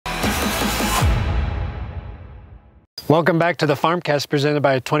Welcome back to the FarmCast presented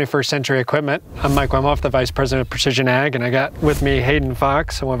by 21st Century Equipment. I'm Mike Wemoff, the Vice President of Precision Ag, and I got with me Hayden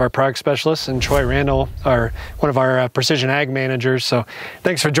Fox, one of our product specialists, and Troy Randall, one of our Precision Ag managers. So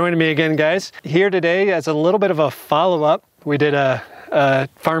thanks for joining me again, guys. Here today as a little bit of a follow-up. We did a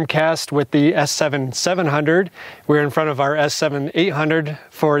FarmCast with the S7 700. We're in front of our S7 800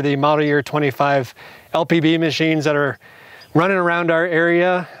 for the model year 25 LPB machines that are running around our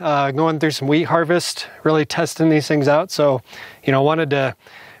area, going through some wheat harvest, really testing these things out. So, wanted to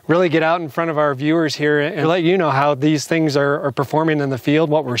really get out in front of our viewers here and let you know how these things are performing in the field,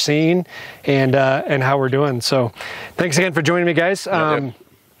 what we're seeing, and how we're doing. So thanks again for joining me, guys. I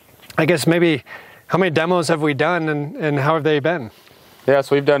guess maybe how many demos have we done and how have they been? Yeah,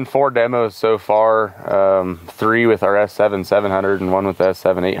 so we've done 4 demos so far, 3 with our S7 700 and 1 with the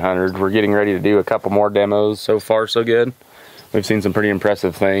S7 800. We're getting ready to do a couple more demos. So far, so good. We've seen some pretty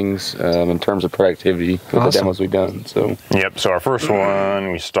impressive things in terms of productivity with the demos we've done. So so our first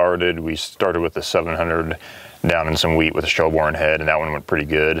one we started with the 700 down in some wheat with a Shelbourne head, and that one went pretty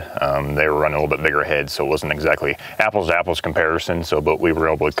good. They were running a little bit bigger heads, so it wasn't exactly apples to apples comparison. But we were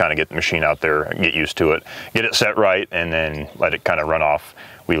able to kind of get the machine out there, get used to it, get it set right, and then let it kind of run off.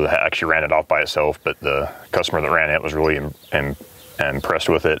 We actually ran it off by itself, but the customer that ran it was really impressed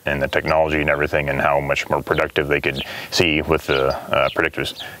with it and the technology and everything, and how much more productive they could see with the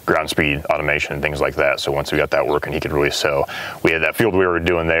predictive ground speed automation and things like that. So once we got that working, he could really sell. We had that field we were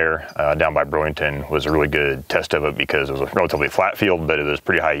doing there down by Burlington was a really good test of it, because it was a relatively flat field, but it was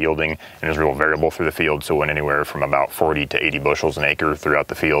pretty high yielding and it was real variable through the field. So it went anywhere from about 40 to 80 bushels an acre throughout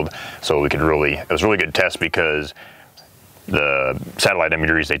the field. So it was a really good test, because the satellite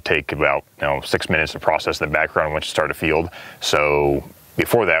imageries, they take about 6 minutes to process in the background once you start a field. So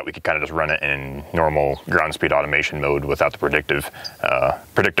before that, we could kind of just run it in normal ground speed automation mode without the predictive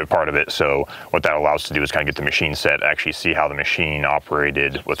part of it. So what that allows us to do is kind of get the machine set, actually see how the machine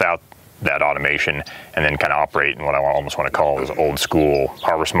operated without that automation, and then kind of operate in what I almost want to call is old school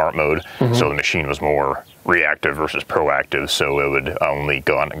harvest smart mode. Mm-hmm. So the machine was more reactive versus proactive, so it would only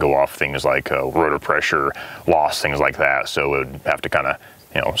go off things like rotor pressure, loss, things like that. So it would have to kind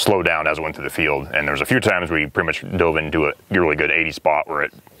of slow down as it went through the field. And there was a few times we pretty much dove into a really good 80 spot where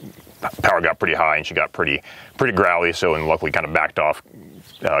power got pretty high and she got pretty growly. So, and luckily kind of backed off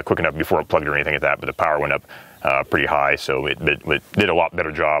quick enough before it plugged or anything like that. But the power went up pretty high, so it did a lot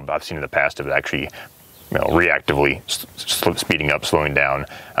better job I've seen in the past of actually reactively speeding up, slowing down,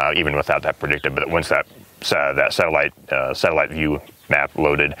 even without that predictive. But once that satellite view map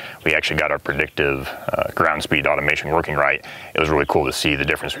loaded, we actually got our predictive ground speed automation working right. It was really cool to see the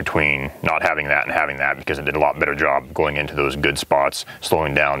difference between not having that and having that, because it did a lot better job going into those good spots,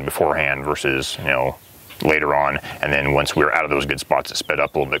 slowing down beforehand versus later on. And then once we were out of those good spots, it sped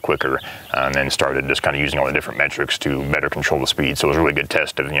up a little bit quicker, and then started just kind of using all the different metrics to better control the speed. So it was a really good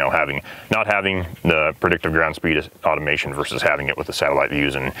test of not having the predictive ground speed automation versus having it with the satellite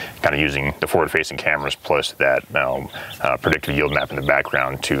views, and kind of using the forward-facing cameras plus that predictive yield map in the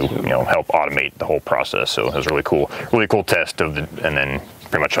background to help automate the whole process. So it was a really cool test and then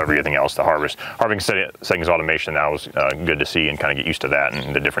pretty much everything else, the harvesting settings automation, that was good to see and kind of get used to that,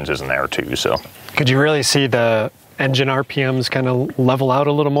 and the differences in there too. So could you really see the engine RPMs kind of level out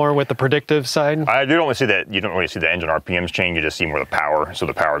a little more with the predictive side? I do only see that. You don't really see the engine RPMs change. You just see more the power. So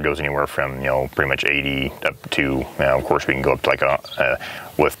the power goes anywhere from pretty much 80 up to of course we can go up to like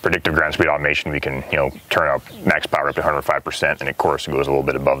with predictive ground speed automation, we can turn up max power up to 105%, and of course it goes a little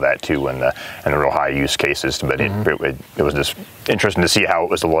bit above that too in the real high use cases. But it was just interesting to see how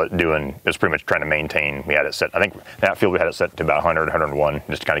it was doing. It was pretty much trying to maintain. We had it set, I think that field we had it set to about 100, 101,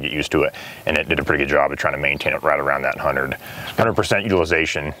 just to kind of get used to it, and it did a pretty good job of trying to maintain it right around that 100%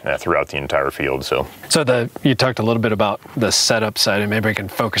 utilization throughout the entire field. So you talked a little bit about the setup side, and maybe we can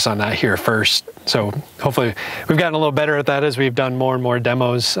focus on that here first. So hopefully we've gotten a little better at that as we've done more and more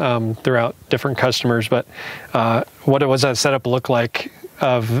demos throughout different customers. But what does that setup look like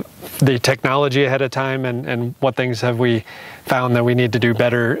of the technology ahead of time, and what things have we found that we need to do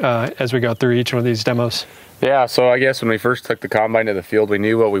better as we go through each one of these demos? Yeah, so I guess when we first took the combine to the field, we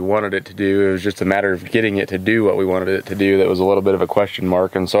knew what we wanted it to do. It was just a matter of getting it to do what we wanted it to do. That was a little bit of a question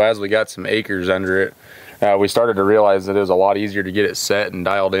mark. And so as we got some acres under it, we started to realize that it was a lot easier to get it set and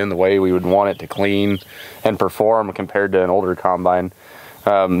dialed in the way we would want it to clean and perform compared to an older combine.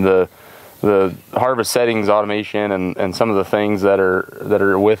 The harvest settings automation and some of the things that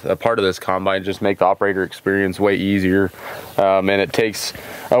are with a part of this combine just make the operator experience way easier, and it takes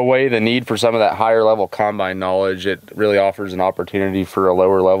away the need for some of that higher level combine knowledge. It really offers an opportunity for a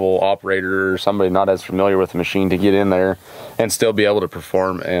lower level operator or somebody not as familiar with the machine to get in there and still be able to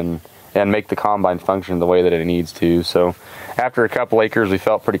perform and and make the combine function the way that it needs to. So after a couple acres, we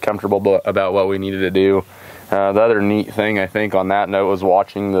felt pretty comfortable about what we needed to do. The other neat thing, I think, on that note was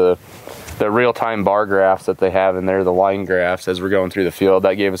watching the real-time bar graphs that they have in there, the line graphs, as we're going through the field.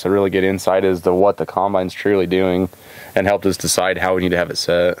 That gave us a really good insight as to what the combine's truly doing and helped us decide how we need to have it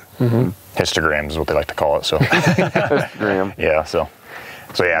set. Histogram is what they like to call it. So histogram. Yeah, so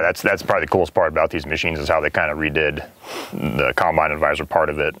yeah, that's probably the coolest part about these machines is how they kind of redid the Combine Advisor part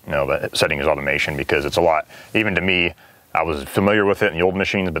of it, the settings automation, because it's a lot, even to me, I was familiar with it in the old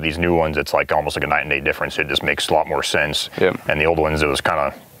machines, but these new ones, it's like almost like a night and day difference. It just makes a lot more sense. And the old ones, it was kind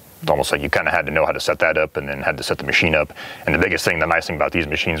of almost like you kind of had to know how to set that up and then had to set the machine up. And the biggest thing, the nice thing about these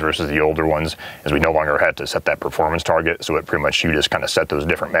machines versus the older ones is we no longer had to set that performance target. So it pretty much, you just kind of set those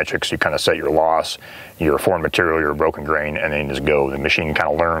different metrics. You kind of set your loss, your foreign material, your broken grain, and then you just go. The machine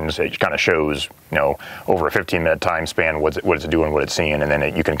kind of learns, it kind of shows, over a 15-minute time span what it's doing, what it's seeing, and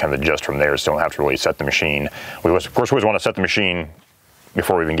then you can kind of adjust from there. So you don't have to really set the machine. Of course, we always want to set the machine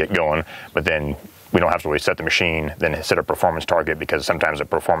before we even get going, but then we don't have to really set the machine, then set a performance target, because sometimes a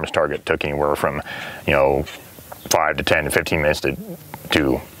performance target took anywhere from, 5 to 10 to 15 minutes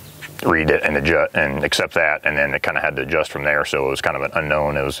to read it and adjust and accept that, and then it kind of had to adjust from there. So it was kind of an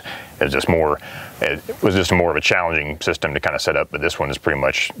unknown. It was just more of a challenging system to kind of set up. But this one is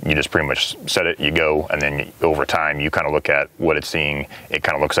you just pretty much set it, you go, and then over time you kind of look at what it's seeing. It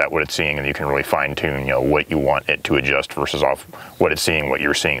kind of looks at what it's seeing, and you can really fine tune, what you want it to adjust versus off what it's seeing, what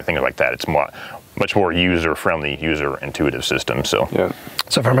you're seeing, things like that. It's much more user-friendly, user-intuitive system. So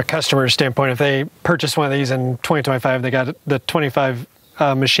from a customer standpoint, if they purchase one of these in 2025, they got the 25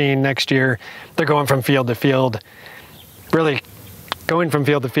 machine next year, they're going from field to field. Really going from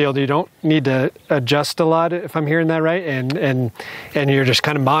field to field, you don't need to adjust a lot, if I'm hearing that right, and you're just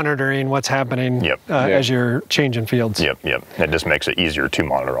kind of monitoring what's happening as you're changing fields. Yep. It just makes it easier to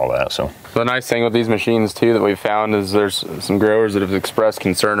monitor all that. So the nice thing with these machines too that we've found is there's some growers that have expressed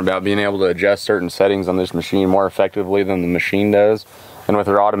concern about being able to adjust certain settings on this machine more effectively than the machine does. And with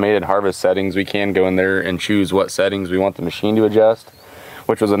our automated harvest settings, we can go in there and choose what settings we want the machine to adjust,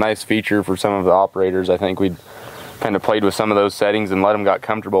 which was a nice feature for some of the operators. I think we'd kind of played with some of those settings and let them got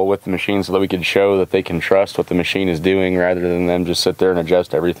comfortable with the machine so that we could show that they can trust what the machine is doing rather than them just sit there and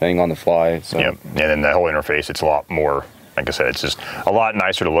adjust everything on the fly. So. Yep, and then the whole interface, it's a lot more, like I said, it's just a lot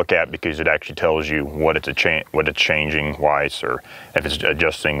nicer to look at because it actually tells you what it's changing, why it's, or if it's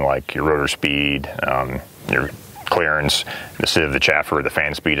adjusting like your rotor speed, your clearance, the sieve, the chaffer, the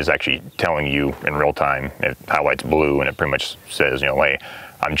fan speed is actually telling you in real time. It highlights blue and it pretty much says, hey,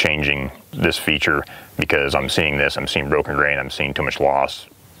 I'm changing this feature because I'm seeing this, I'm seeing broken grain, I'm seeing too much loss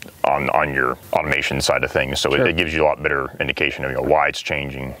on your automation side of things. So it gives you a lot better indication of why it's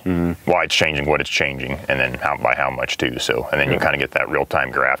changing, what it's changing, and then by how much too. So and then you kind of get that real-time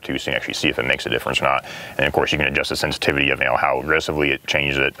graph too, so you actually see if it makes a difference or not. And of course you can adjust the sensitivity of how aggressively it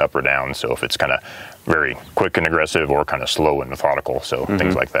changes it up or down. So if it's kind of very quick and aggressive or kind of slow and methodical, so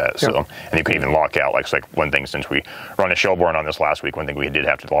things like that. So and you can even lock out, like one thing, since we run a Shelbourne on this last week, one thing we did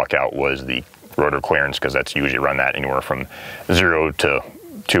have to lock out was the rotor clearance, because that's usually run that anywhere from 0 to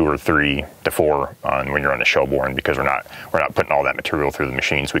 2 or 3 to 4 on when you're on a Shelbourne, because we're not putting all that material through the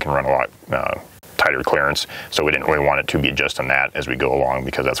machine, so we can run a lot tighter clearance. So we didn't really want it to be adjusting that as we go along,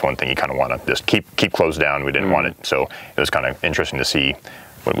 because that's one thing you kind of want to just keep closed down. We didn't want it, so it was kind of interesting to see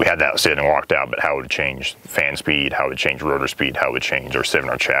when we had that sit and walked out, but how it would change fan speed, how it would change rotor speed, how it would change our sieve and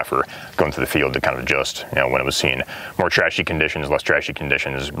our chaffer going through the field to kind of adjust, when it was seeing more trashy conditions, less trashy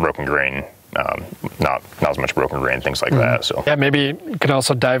conditions, broken grain, not as much broken grain, things like that. So maybe you could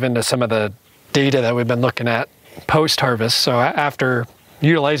also dive into some of the data that we've been looking at post-harvest. So after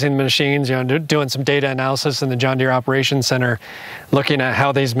utilizing the machines, doing some data analysis in the John Deere Operations Center, looking at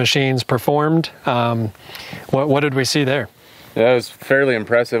how these machines performed, what did we see there? Yeah, it was fairly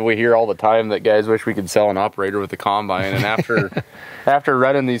impressive. We hear all the time that guys wish we could sell an operator with a combine, and after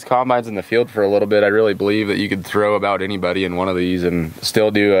running these combines in the field for a little bit, I really believe that you could throw about anybody in one of these and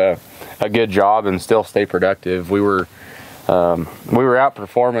still do a good job and still stay productive. We were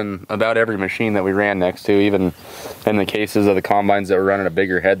outperforming about every machine that we ran next to, even in the cases of the combines that were running a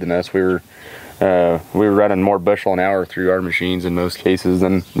bigger head than us. We were running more bushel an hour through our machines in most cases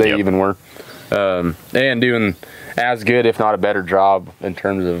than they even were, and doing as good, if not a better job in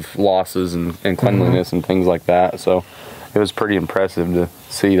terms of losses and cleanliness and things like that. So it was pretty impressive to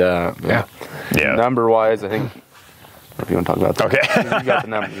see that. Yeah. Number wise, I think, if you want to talk about that. Okay. You got the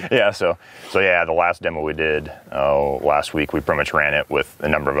numbers. So the last demo we did last week, we pretty much ran it with a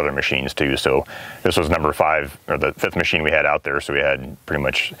number of other machines too. So this was number 5, or the 5th machine we had out there. So we had pretty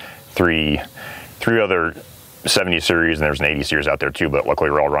much three other 70 series and there's an 80 series out there too, but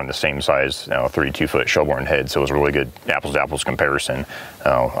luckily we're all running the same size, 32-foot Shelbourne head, so it was a really good apples to apples comparison.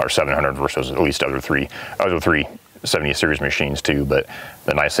 Our 700 versus at least other three 70 series machines too. But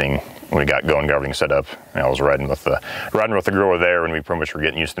the nice thing when we got going, got everything set up, I was riding with the grower there, and we pretty much were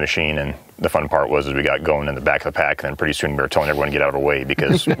getting used to the machine. And the fun part was as we got going in the back of the pack, and then pretty soon we were telling everyone to get out of the way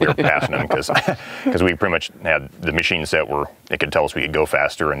because we were passing them because we pretty much had the machine set where it could tell us we could go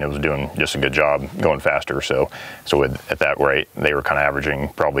faster, and it was doing just a good job going faster. So at that rate, they were kind of averaging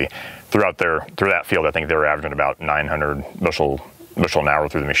probably through that field. I think they were averaging about 900 bushel an hour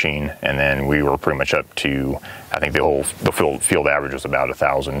through the machine, and then we were pretty much up to, I think the field average was about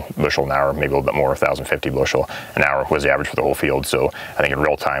 1,000 bushel an hour, maybe a little bit more, 1,050 bushel an hour was the average for the whole field. So I think in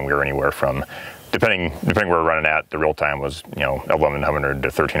real time we were anywhere from, depending where we're running at, the real time was 1,100 to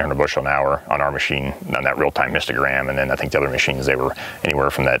 1,300 bushel an hour on our machine on that real time histogram, and then I think the other machines they were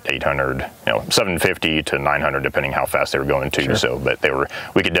anywhere from that 800, 750 to 900 depending how fast they were going too. Sure. So, but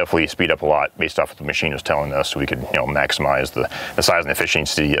we could definitely speed up a lot based off what the machine was telling us. So we could maximize the size and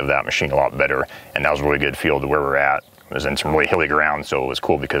efficiency of that machine a lot better, and that was a really good field to where we're at. It was in some really hilly ground, so it was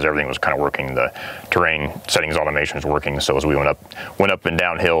cool because everything was kind of working. The terrain settings automation was working, so as we went up and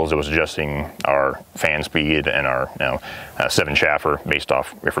down hills, it was adjusting our fan speed and our 7 chaffer based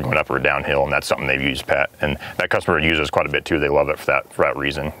off if we're going up or downhill, and that's something they've used, Pat, and that customer uses quite a bit too. They love it for that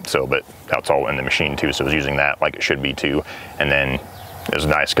reason. So, but that's all in the machine too, so it was using that like it should be too, and then. It was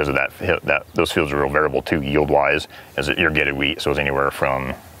nice because of that those fields are real variable too, yield wise, as irrigated wheat, so it was anywhere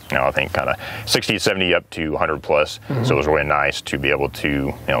from I think kind of 60, 70 up to 100 plus. Mm-hmm. So it was really nice to be able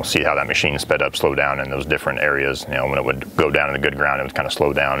to, see how that machine sped up, slow down in those different areas. When it would go down in the good ground, it would kind of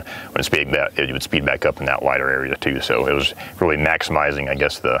slow down. When it would speed back up in that lighter area too. So it was really maximizing, I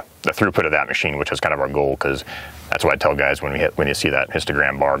guess, the throughput of that machine, which is kind of our goal, because that's what I tell guys when you see that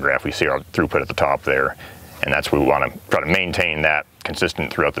histogram bar graph, we see our throughput at the top there. And that's what we want to try to maintain that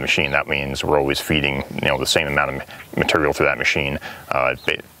consistent throughout the machine. That means we're always feeding, the same amount of material through that machine,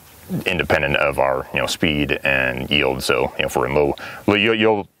 independent of our, speed and yield. So, if we're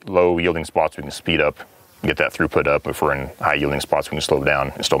in low yielding spots, we can speed up, get that throughput up. If we're in high yielding spots, we can slow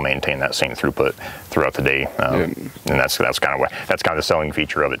down and still maintain that same throughput throughout the day. And that's kind of the selling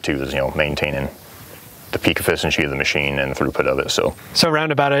feature of it too, is maintaining the peak efficiency of the machine and the throughput of it. So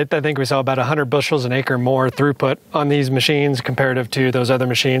roundabout, I think we saw about 100 bushels an acre more throughput on these machines comparative to those other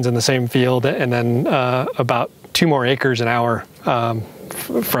machines in the same field, and then about 2 more acres an hour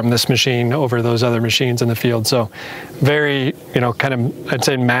from this machine over those other machines in the field. So very, kind of, I'd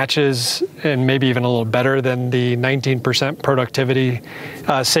say matches and maybe even a little better than the 19% productivity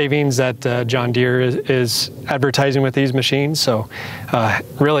savings that John Deere is advertising with these machines. So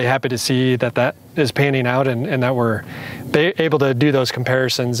really happy to see that is panning out and that we're able to do those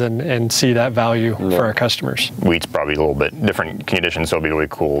comparisons and see that value for our customers. Wheat's probably a little bit different conditions, so it'll be really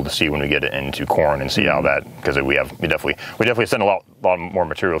cool to see when we get it into corn and see how that, because we definitely send a lot more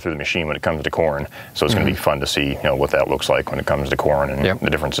material through the machine when it comes to corn, so it's going to be fun to see what that looks like when it comes to corn and the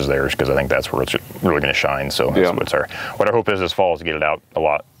differences there, because I think that's where it's really going to shine. So that's what our hope is this fall, is to get it out a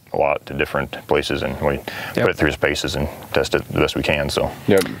lot to different places, and we put it through spaces and test it the best we can. So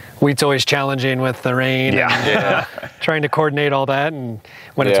wheat's always challenging with the rain and trying to coordinate all that, and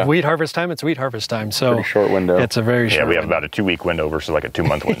when it's wheat harvest time, it's wheat harvest time. So pretty short window. It's a very short we have about a 2-week window versus like a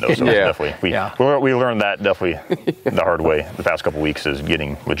 2-month window. So definitely we learned that definitely the hard way the past couple of weeks, is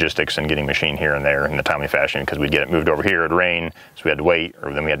getting logistics and getting machine here and there in a timely fashion, because we'd get it moved over here, it'd rain, so we had to wait,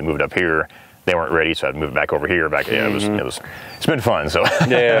 or then we had to move it up here. They weren't ready, so I'd move it back over here. It's been fun. So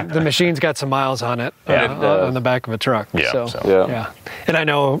the machine's got some miles on it on the back of a truck. And I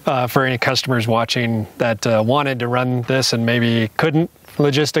know for any customers watching that wanted to run this and maybe couldn't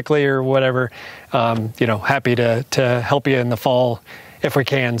logistically or whatever, happy to help you in the fall if we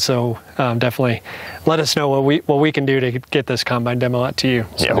can. So definitely let us know what we can do to get this combine demo out to you.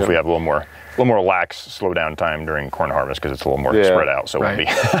 So. Hopefully we have a little more lax slow down time during corn harvest, because it's a little more spread out. So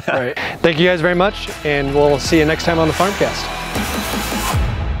Thank you guys very much, and we'll see you next time on the FarmCast.